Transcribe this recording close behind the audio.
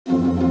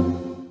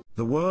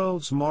The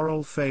World's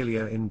Moral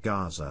Failure in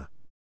Gaza.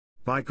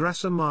 By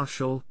GRAÇA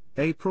MACHEL,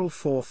 April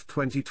 4,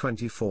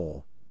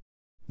 2024.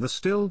 The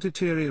still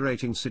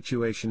deteriorating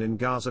situation in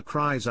Gaza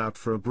cries out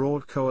for a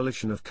broad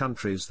coalition of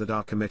countries that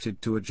are committed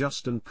to a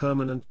just and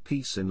permanent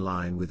peace in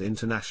line with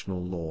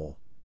international law.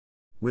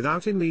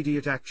 Without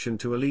immediate action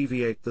to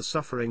alleviate the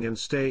suffering and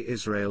stay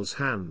Israel's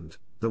hand,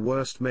 the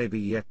worst may be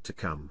yet to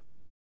come.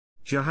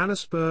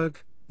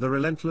 Johannesburg, the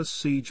relentless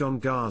siege on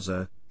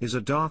Gaza, is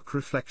a dark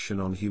reflection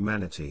on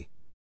humanity.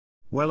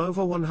 Well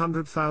over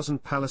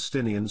 100,000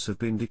 Palestinians have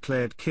been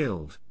declared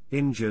killed,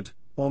 injured,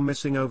 or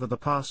missing over the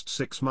past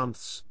 6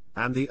 months,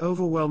 and the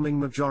overwhelming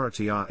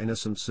majority are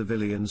innocent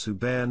civilians who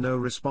bear no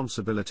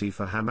responsibility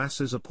for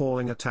Hamas's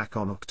appalling attack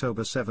on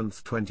October 7,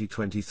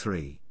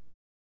 2023.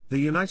 The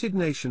United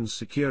Nations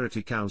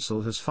Security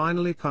Council has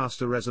finally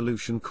passed a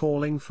resolution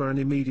calling for an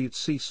immediate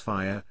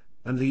ceasefire,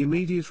 and the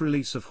immediate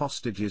release of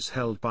hostages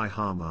held by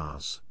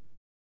Hamas.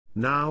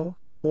 Now,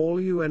 all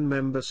UN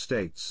member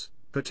states,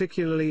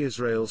 particularly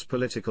Israel's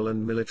political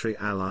and military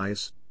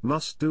allies,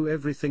 must do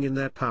everything in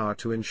their power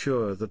to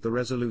ensure that the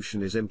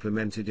resolution is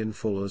implemented in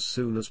full as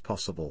soon as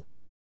possible.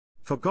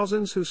 For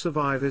Gazans who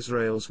survive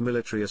Israel's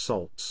military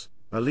assaults,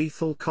 a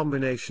lethal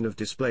combination of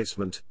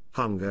displacement,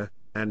 hunger,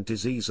 and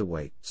disease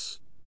awaits.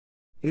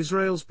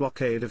 Israel's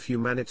blockade of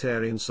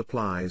humanitarian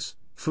supplies,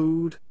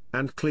 food,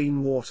 and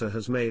clean water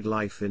has made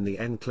life in the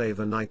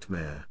enclave a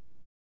nightmare.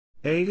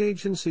 Aid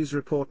agencies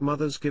report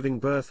mothers giving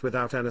birth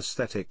without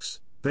anesthetics,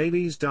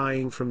 babies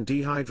dying from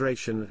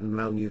dehydration and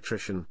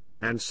malnutrition,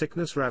 and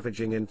sickness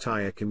ravaging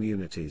entire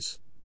communities.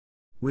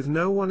 With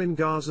no one in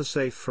Gaza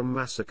safe from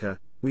massacre,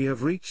 we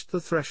have reached the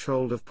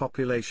threshold of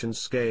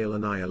population-scale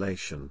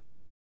annihilation.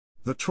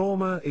 The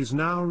trauma is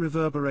now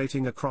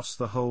reverberating across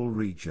the whole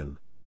region.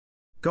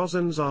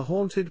 Gazans are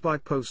haunted by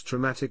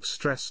post-traumatic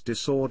stress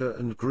disorder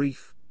and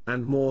grief,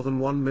 and more than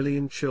 1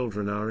 million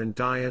children are in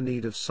dire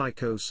need of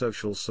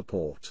psychosocial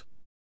support.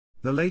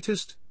 The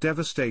latest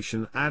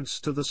devastation adds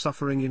to the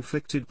suffering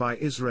inflicted by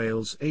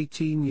Israel's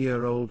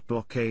 18-year-old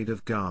blockade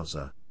of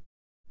Gaza.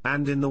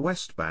 And in the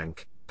West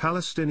Bank,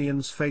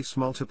 Palestinians face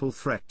multiple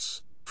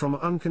threats, from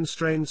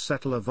unconstrained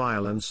settler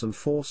violence and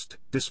forced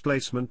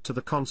displacement to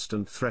the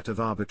constant threat of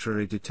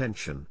arbitrary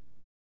detention.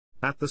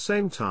 At the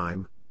same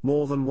time,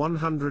 more than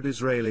 100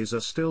 Israelis are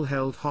still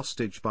held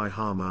hostage by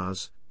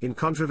Hamas, in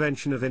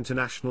contravention of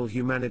international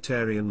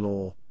humanitarian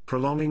law,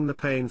 prolonging the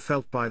pain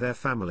felt by their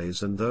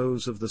families and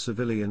those of the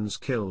civilians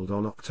killed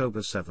on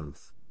October 7.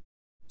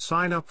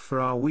 Sign up for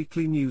our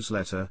weekly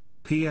newsletter,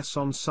 PS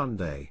on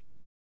Sunday.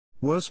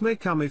 Worse may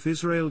come if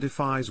Israel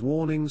defies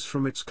warnings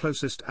from its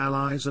closest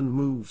allies and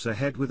moves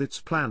ahead with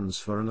its plans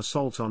for an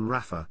assault on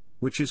Rafah,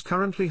 which is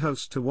currently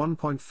host to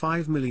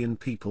 1.5 million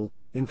people,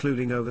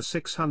 including over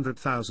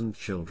 600,000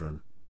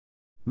 children.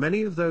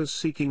 Many of those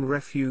seeking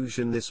refuge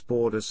in this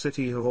border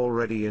city have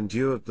already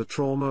endured the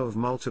trauma of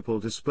multiple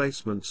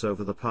displacements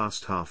over the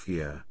past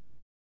half-year.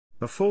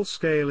 A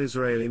full-scale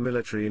Israeli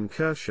military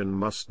incursion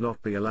must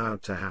not be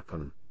allowed to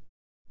happen.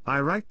 I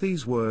write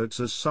these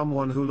words as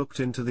someone who looked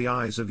into the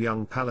eyes of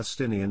young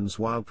Palestinians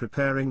while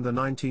preparing the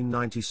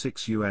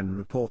 1996 UN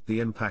report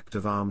The Impact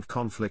of Armed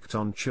Conflict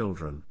on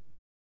Children.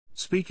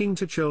 Speaking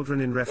to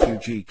children in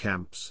refugee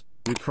camps,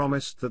 we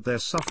promised that their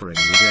suffering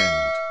would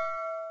end.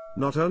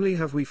 Not only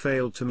have we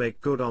failed to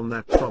make good on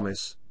that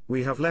promise,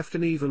 we have left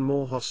an even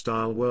more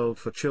hostile world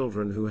for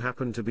children who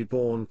happen to be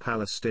born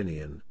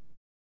Palestinian.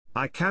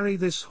 I carry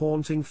this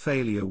haunting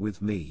failure with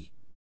me.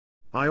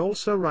 I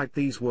also write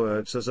these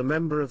words as a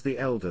member of the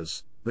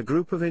Elders, the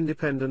group of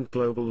independent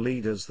global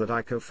leaders that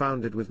I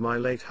co-founded with my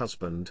late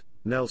husband,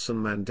 Nelson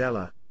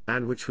Mandela,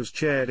 and which was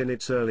chaired in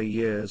its early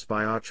years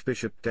by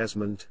Archbishop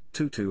Desmond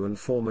Tutu and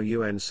former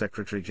UN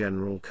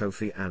Secretary-General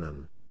Kofi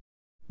Annan.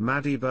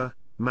 Madiba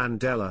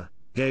Mandela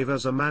gave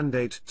us a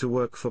mandate to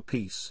work for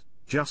peace,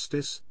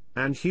 justice,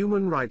 and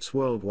human rights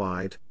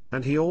worldwide,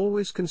 and he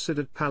always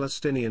considered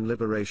Palestinian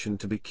liberation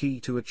to be key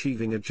to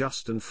achieving a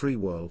just and free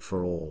world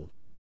for all.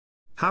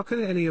 How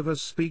can any of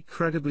us speak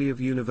credibly of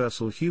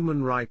universal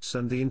human rights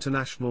and the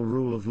international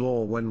rule of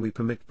law when we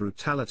permit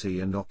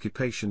brutality and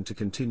occupation to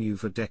continue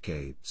for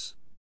decades?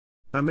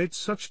 Amid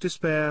such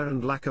despair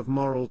and lack of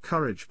moral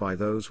courage by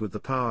those with the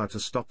power to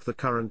stop the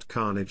current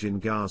carnage in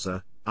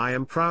Gaza, I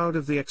am proud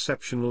of the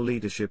exceptional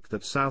leadership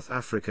that South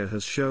Africa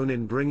has shown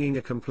in bringing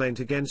a complaint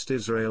against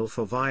Israel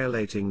for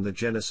violating the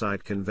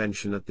Genocide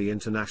Convention at the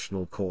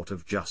International Court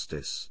of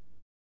Justice.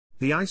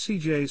 The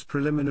ICJ's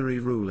preliminary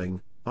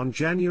ruling, on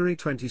January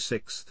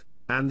 26,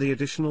 and the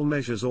additional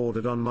measures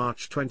ordered on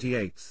March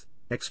 28,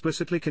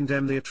 explicitly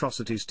condemn the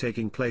atrocities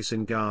taking place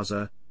in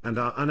Gaza, and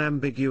are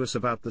unambiguous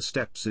about the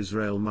steps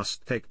Israel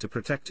must take to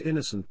protect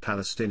innocent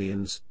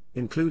Palestinians,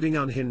 including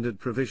unhindered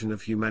provision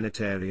of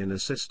humanitarian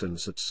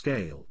assistance at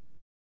scale.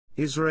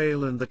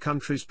 Israel and the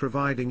countries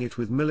providing it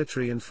with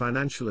military and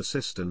financial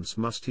assistance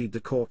must heed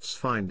the court's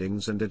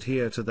findings and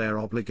adhere to their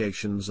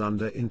obligations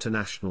under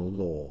international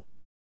law.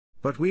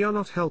 But we are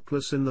not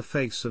helpless in the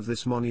face of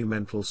this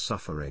monumental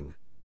suffering.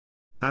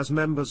 As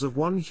members of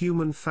one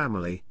human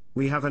family,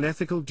 we have an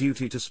ethical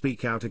duty to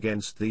speak out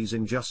against these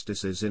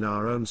injustices in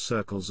our own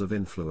circles of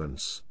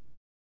influence.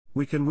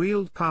 We can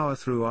wield power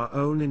through our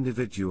own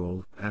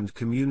individual and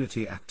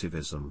community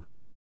activism.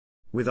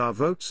 With our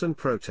votes and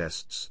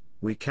protests,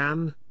 we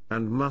can,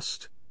 and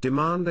must,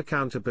 demand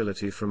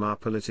accountability from our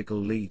political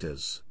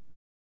leaders.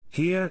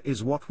 Here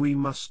is what we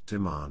must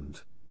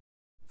demand.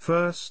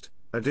 First,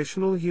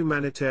 additional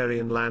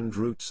humanitarian land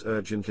routes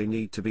urgently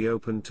need to be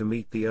opened to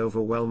meet the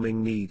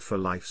overwhelming need for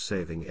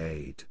life-saving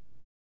aid.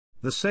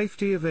 The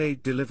safety of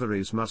aid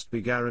deliveries must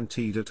be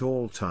guaranteed at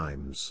all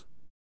times.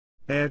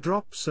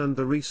 Airdrops and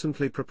the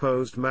recently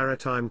proposed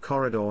maritime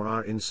corridor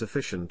are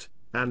insufficient,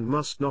 and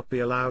must not be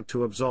allowed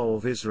to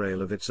absolve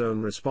Israel of its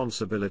own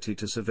responsibility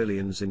to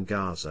civilians in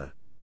Gaza.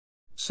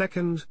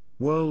 Second,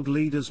 world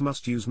leaders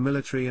must use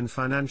military and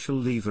financial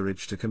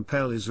leverage to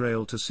compel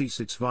Israel to cease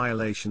its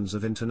violations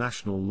of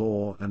international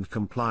law and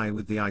comply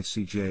with the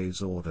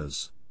ICJ's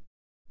orders.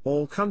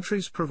 All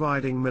countries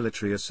providing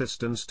military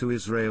assistance to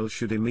Israel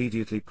should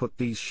immediately put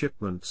these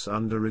shipments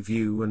under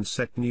review and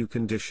set new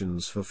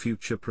conditions for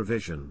future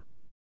provision.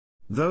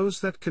 Those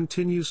that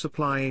continue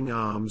supplying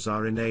arms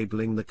are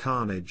enabling the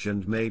carnage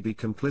and may be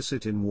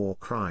complicit in war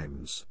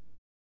crimes.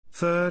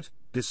 Third,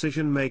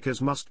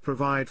 decision-makers must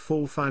provide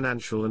full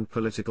financial and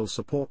political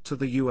support to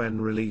the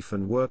UN Relief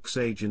and Works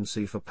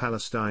Agency for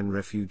Palestine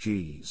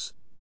refugees.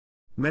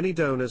 Many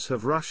donors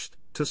have rushed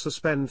to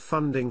suspend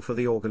funding for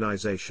the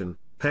organization,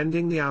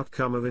 pending the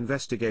outcome of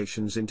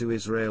investigations into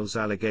Israel's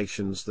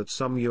allegations that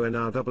some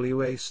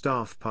UNRWA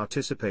staff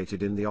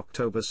participated in the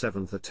October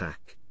 7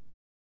 attack.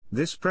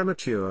 This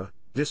premature,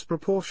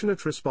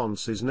 disproportionate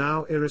response is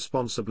now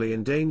irresponsibly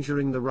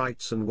endangering the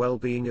rights and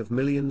well-being of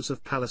millions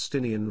of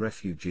Palestinian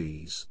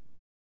refugees.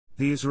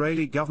 The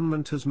Israeli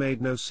government has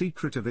made no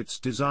secret of its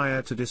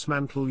desire to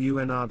dismantle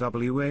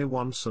UNRWA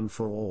once and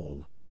for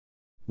all.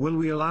 Will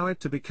we allow it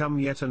to become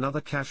yet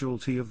another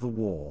casualty of the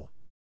war?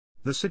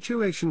 The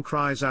situation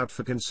cries out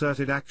for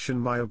concerted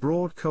action by a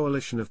broad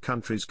coalition of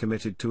countries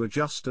committed to a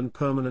just and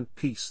permanent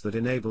peace that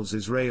enables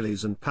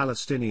Israelis and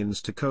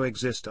Palestinians to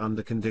coexist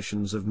under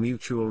conditions of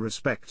mutual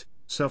respect,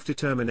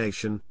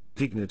 self-determination,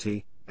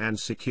 dignity, and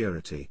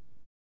security.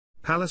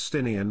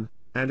 Palestinian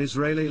and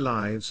Israeli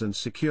lives and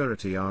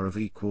security are of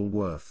equal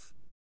worth.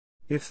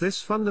 If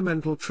this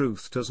fundamental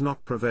truth does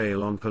not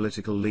prevail on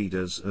political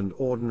leaders and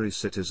ordinary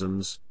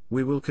citizens,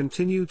 we will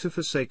continue to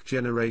forsake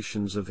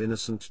generations of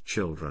innocent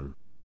children.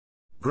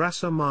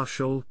 GRAÇA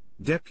Marshall,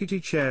 Deputy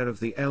Chair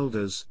of the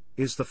Elders,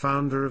 is the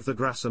founder of the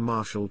GRAÇA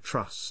Marshall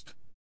Trust.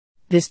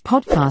 This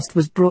podcast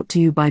was brought to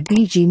you by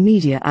BG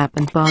Media App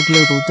and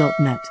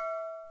barglobal.net.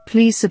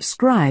 Please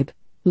subscribe,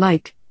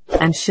 like,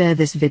 and share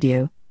this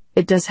video.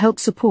 It does help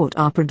support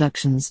our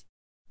productions.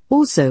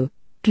 Also,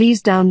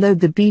 please download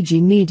the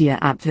BG Media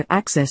app to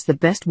access the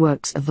best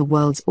works of the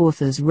world's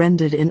authors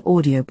rendered in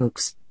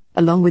audiobooks,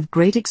 along with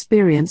great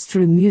experience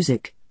through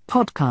music,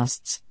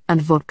 podcasts,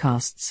 and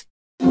vodcasts.